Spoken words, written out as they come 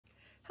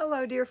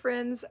Hello, dear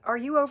friends. Are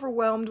you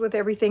overwhelmed with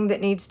everything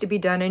that needs to be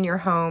done in your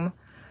home?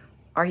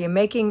 Are you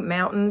making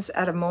mountains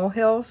out of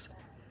molehills?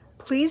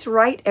 Please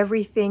write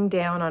everything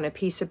down on a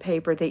piece of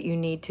paper that you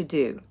need to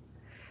do.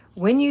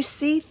 When you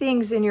see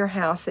things in your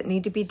house that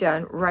need to be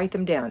done, write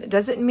them down. It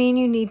doesn't mean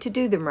you need to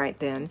do them right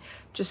then.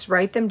 Just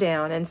write them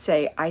down and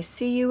say, I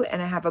see you and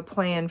I have a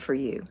plan for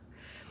you.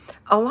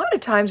 A lot of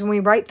times when we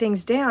write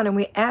things down and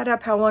we add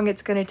up how long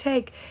it's going to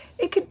take,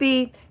 it could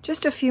be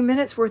just a few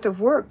minutes worth of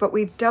work, but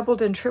we've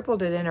doubled and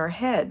tripled it in our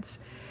heads.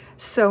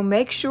 So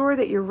make sure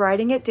that you're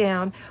writing it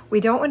down. We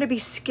don't want to be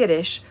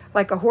skittish,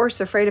 like a horse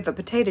afraid of a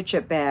potato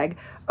chip bag,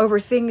 over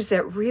things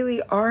that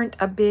really aren't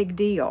a big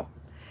deal.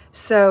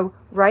 So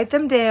write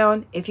them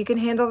down. If you can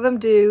handle them,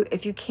 do.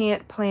 If you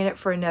can't, plan it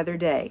for another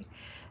day.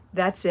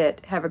 That's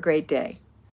it. Have a great day.